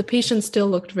the patient still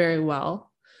looked very well.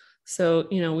 So,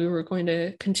 we were going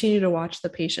to continue to watch the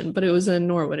patient, but it was in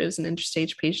Norwood. It was an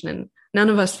interstage patient, and none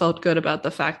of us felt good about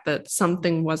the fact that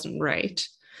something wasn't right.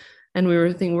 And we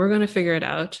were thinking, we're going to figure it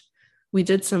out. We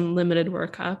did some limited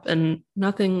workup, and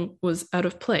nothing was out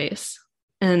of place.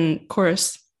 And of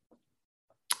course,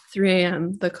 3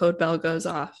 a.m., the code bell goes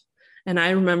off. And I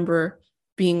remember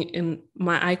being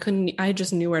I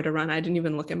just knew where to run. I didn't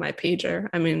even look at my pager.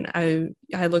 I mean,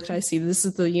 I looked, I see this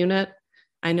is the unit.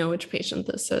 I know which patient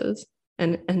this is.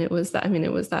 And it was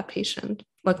that patient.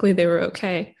 Luckily they were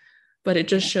okay. But it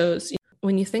just shows,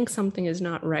 when you think something is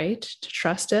not right, to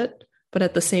trust it. But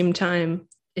at the same time,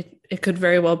 it could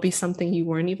very well be something you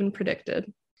weren't even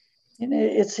predicted. And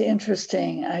it's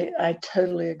interesting. I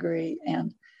totally agree.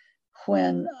 And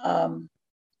when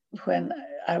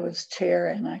I was chair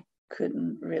and I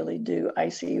couldn't really do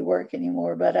ICU work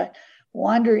anymore, but I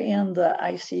wander in the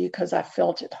ICU because I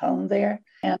felt at home there.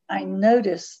 And I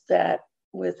noticed that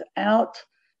without,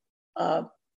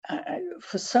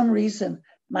 for some reason,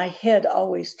 my head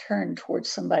always turned towards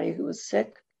somebody who was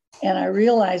sick. And I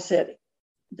realized that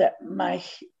my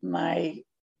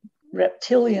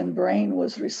reptilian brain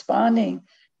was responding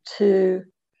to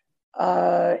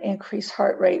increased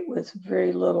heart rate with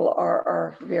very little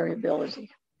RR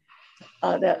variability.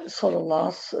 That sort of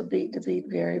loss of beat-to-beat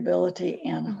variability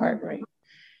and heart rate.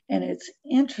 And it's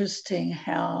interesting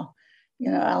how,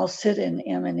 I'll sit in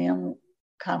M&M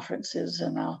conferences,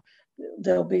 and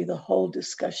there'll be the whole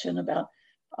discussion about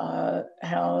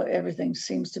how everything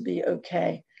seems to be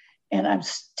okay. And I'm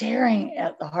staring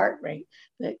at the heart rate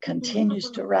that continues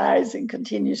to rise and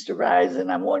continues to rise. And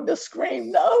I'm wanting to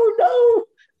scream, no.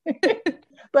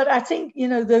 But I think,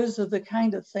 those are the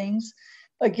kind of things,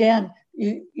 again,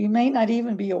 you may not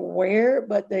even be aware,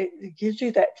 but it gives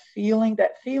you that feeling.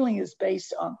 That feeling is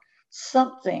based on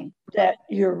something that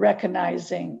you're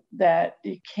recognizing that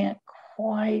you can't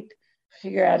quite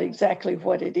figure out exactly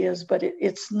what it is, but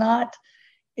it's not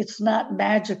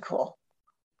magical.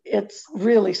 It's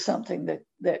really something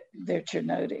that you're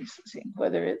noticing,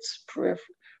 whether it's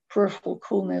peripheral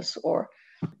coolness, or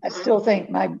I still think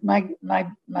my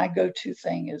go-to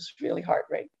thing is really heart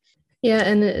rate. Yeah,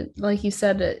 and like you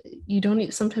said,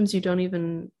 sometimes you don't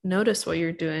even notice what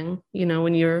you're doing.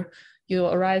 When you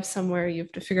arrive somewhere, you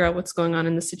have to figure out what's going on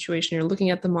in the situation. You're looking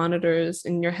at the monitors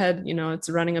in your head, it's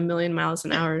running 1,000,000 miles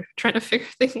an hour, trying to figure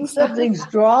things out. Something's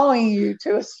drawing you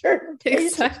to a certain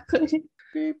pace. Exactly.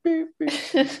 Beep, beep, beep.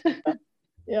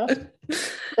 Yeah,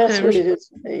 that's what it is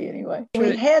for me anyway.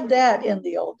 We had that in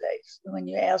the old days when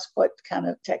you ask what kind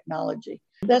of technology.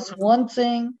 That's one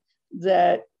thing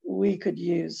that we could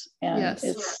use, and yes,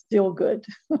 it's still good.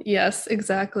 Yes,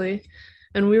 exactly.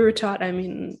 And we were taught,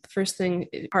 the first thing,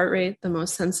 heart rate, the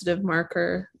most sensitive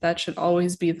marker, that should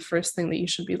always be the first thing that you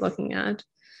should be looking at,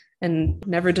 and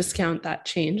never discount that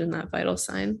change in that vital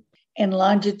sign. And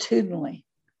longitudinally,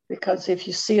 because if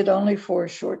you see it only for a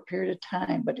short period of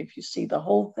time, but if you see the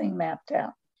whole thing mapped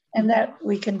out, and that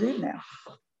we can do now.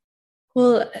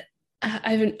 Well,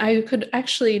 I could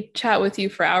actually chat with you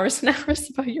for hours and hours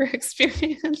about your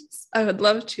experience. I would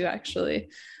love to, actually.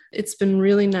 It's been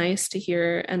really nice to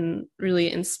hear and really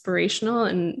inspirational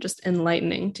and just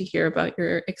enlightening to hear about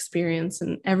your experience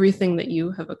and everything that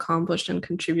you have accomplished and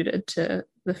contributed to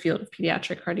the field of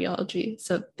pediatric cardiology.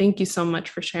 So thank you so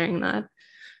much for sharing that.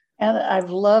 And I've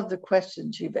loved the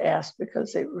questions you've asked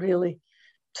because it really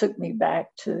took me back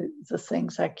to the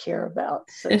things I care about.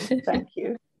 So thank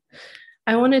you.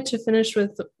 I wanted to finish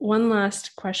with one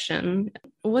last question.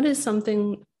 What is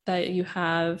something that you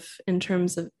have in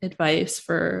terms of advice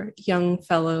for young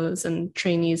fellows and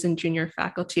trainees and junior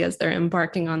faculty as they're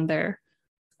embarking on their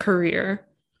career?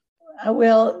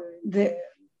 Well,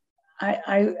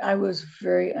 I was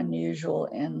very unusual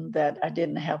in that I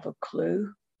didn't have a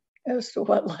clue as to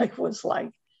what life was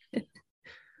like.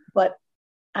 But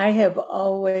I have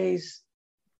always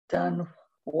done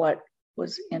what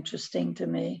was interesting to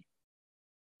me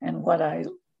and what I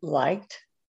liked.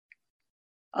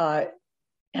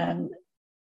 And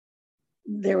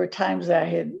there were times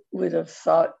I would have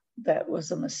thought that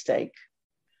was a mistake,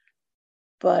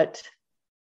 but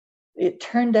it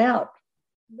turned out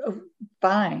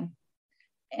fine.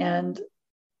 And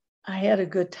I had a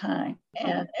good time.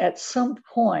 And at some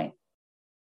point,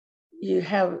 you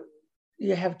have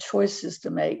choices to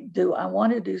make. Do I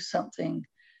want to do something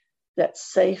that's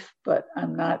safe, but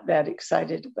I'm not that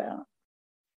excited about?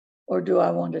 Or do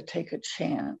I want to take a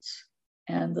chance?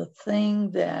 And the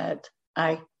thing that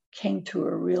I came to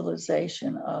a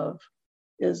realization of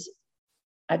is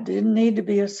I didn't need to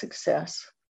be a success,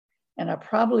 and I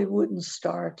probably wouldn't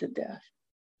starve to death.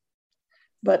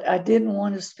 But I didn't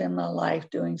want to spend my life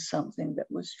doing something that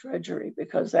was drudgery,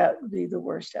 because that would be the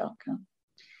worst outcome.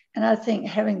 And I think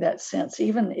having that sense,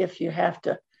 even if you have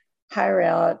to hire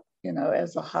out,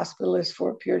 as a hospitalist for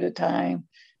a period of time,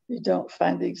 you don't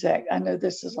find the exact, I know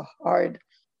this is a hard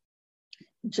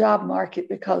job market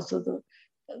because of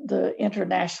the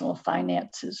international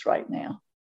finances right now.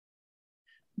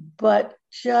 But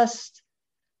just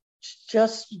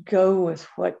go with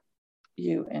what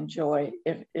you enjoy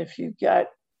if you got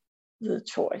the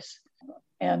choice,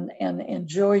 and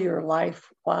enjoy your life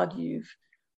while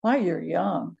you're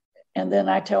young. And then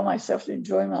I tell myself to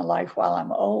enjoy my life while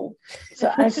I'm old.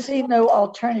 So I see no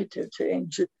alternative to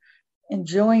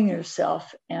enjoying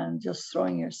yourself and just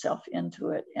throwing yourself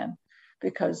into it. And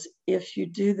because if you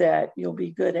do that, you'll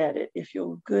be good at it. If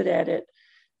you're good at it,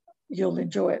 you'll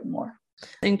enjoy it more.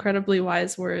 Incredibly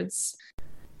wise words.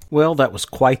 Well, that was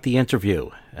quite the interview,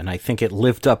 and I think it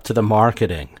lived up to the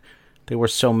marketing. There were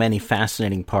so many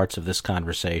fascinating parts of this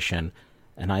conversation,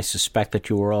 and I suspect that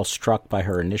you were all struck by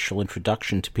her initial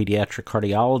introduction to pediatric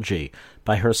cardiology,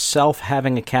 by herself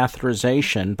having a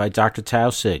catheterization by Dr.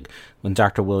 Taussig when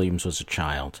Dr. Williams was a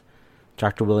child.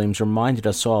 Dr. Williams reminded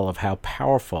us all of how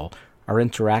powerful our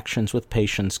interactions with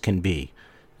patients can be,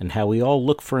 and how we all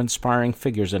look for inspiring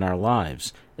figures in our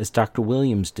lives, as Dr.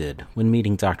 Williams did when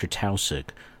meeting Dr. Taussig,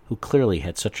 who clearly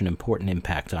had such an important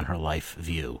impact on her life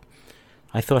view.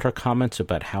 I thought her comments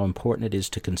about how important it is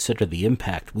to consider the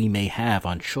impact we may have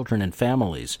on children and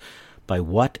families by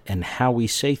what and how we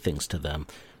say things to them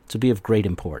to be of great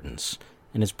importance,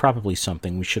 and is probably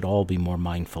something we should all be more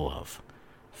mindful of.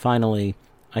 Finally,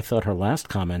 I thought her last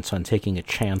comments on taking a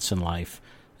chance in life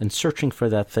and searching for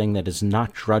that thing that is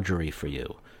not drudgery for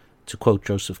you, to quote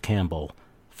Joseph Campbell,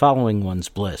 following one's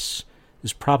bliss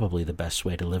is probably the best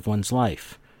way to live one's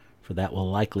life, for that will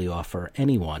likely offer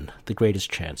anyone the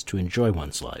greatest chance to enjoy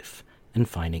one's life and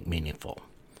find it meaningful.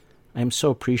 I am so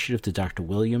appreciative to Dr.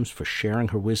 Williams for sharing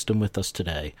her wisdom with us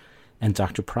today, and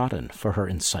Dr. Pradhan for her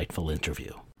insightful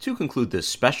interview. To conclude this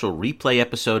special replay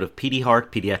episode of PD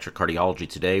Heart Pediatric Cardiology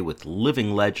Today with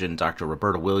living legend Dr.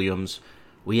 Roberta Williams,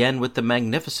 we end with the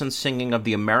magnificent singing of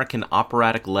the American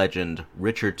operatic legend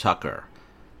Richard Tucker.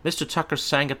 Mr. Tucker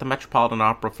sang at the Metropolitan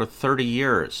Opera for 30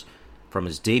 years, from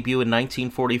his debut in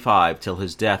 1945 till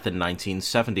his death in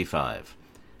 1975.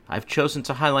 I've chosen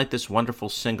to highlight this wonderful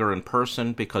singer in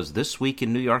person because this week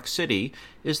in New York City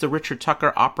is the Richard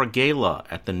Tucker Opera Gala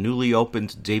at the newly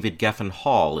opened David Geffen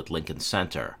Hall at Lincoln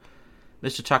Center.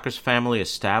 Mr. Tucker's family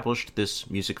established this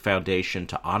music foundation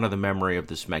to honor the memory of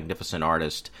this magnificent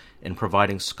artist in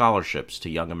providing scholarships to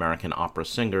young American opera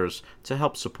singers to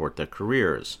help support their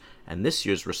careers. And this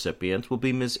year's recipient will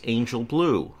be Ms. Angel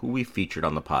Blue, who we featured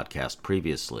on the podcast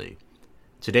previously.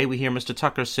 Today we hear Mr.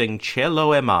 Tucker sing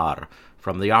Cielo e Mar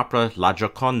from the opera La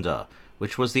Gioconda,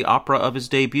 which was the opera of his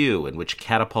debut and which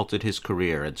catapulted his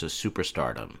career into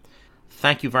superstardom.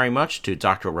 Thank you very much to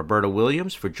Dr. Roberta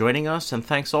Williams for joining us, and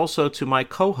thanks also to my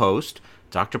co-host,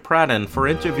 Dr. Pradhan, for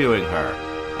interviewing her.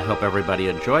 I hope everybody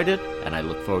enjoyed it, and I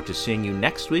look forward to seeing you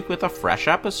next week with a fresh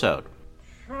episode.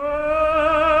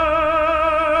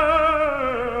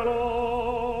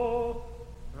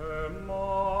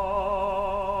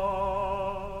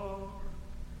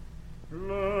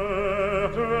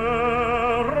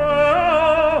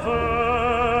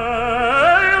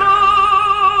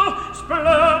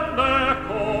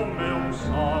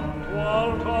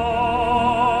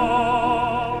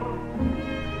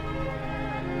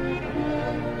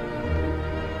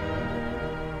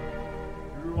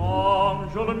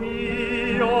 L'angelo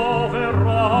mio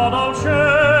verrà dal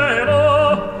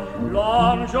cielo,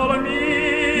 l'angelo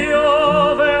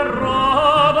mio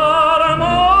verrà dal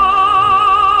mare.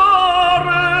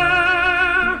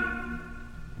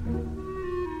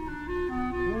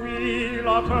 Qui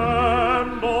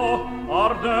latendo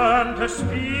ardente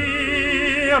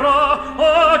spira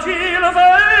oggi il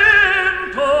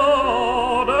vento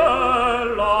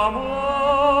dell'amor.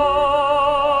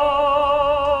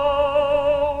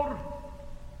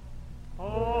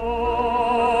 Oh,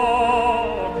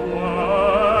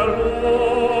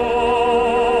 quell'uomo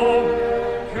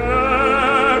che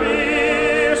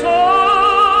mi sospira,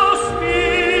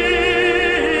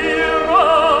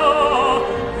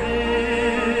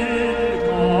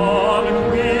 vita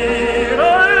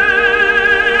inquire,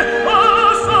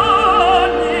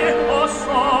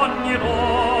 sogni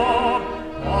d'or.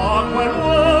 Oh,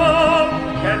 quell'uomo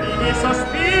che mi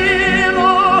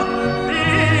sospira,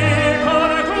 vita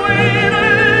inquire,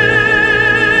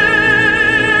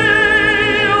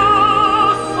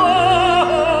 sogni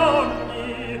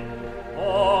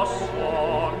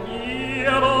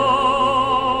d'or.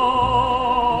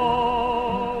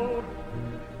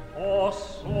 Oh,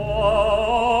 sogni,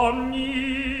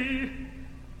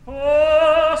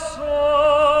 oh, sogni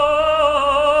d'or.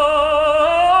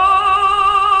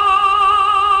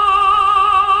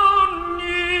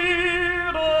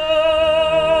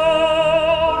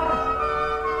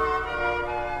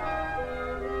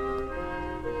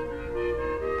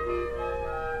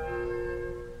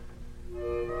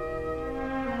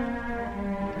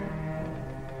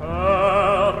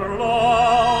 Per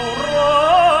l'aura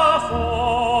fonda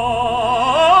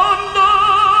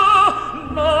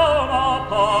non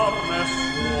appar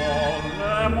nessun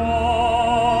monte,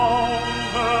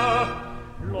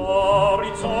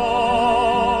 l'orizzonte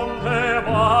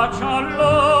bacia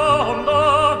l'onda,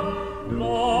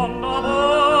 l'onda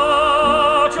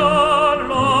bacia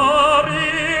l'orizzonte.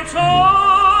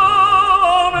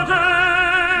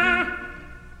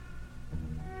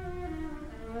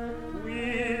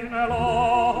 Qui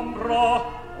nell'ombra,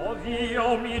 ov'io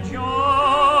mi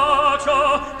giaccia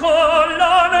con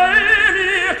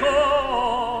l'anelito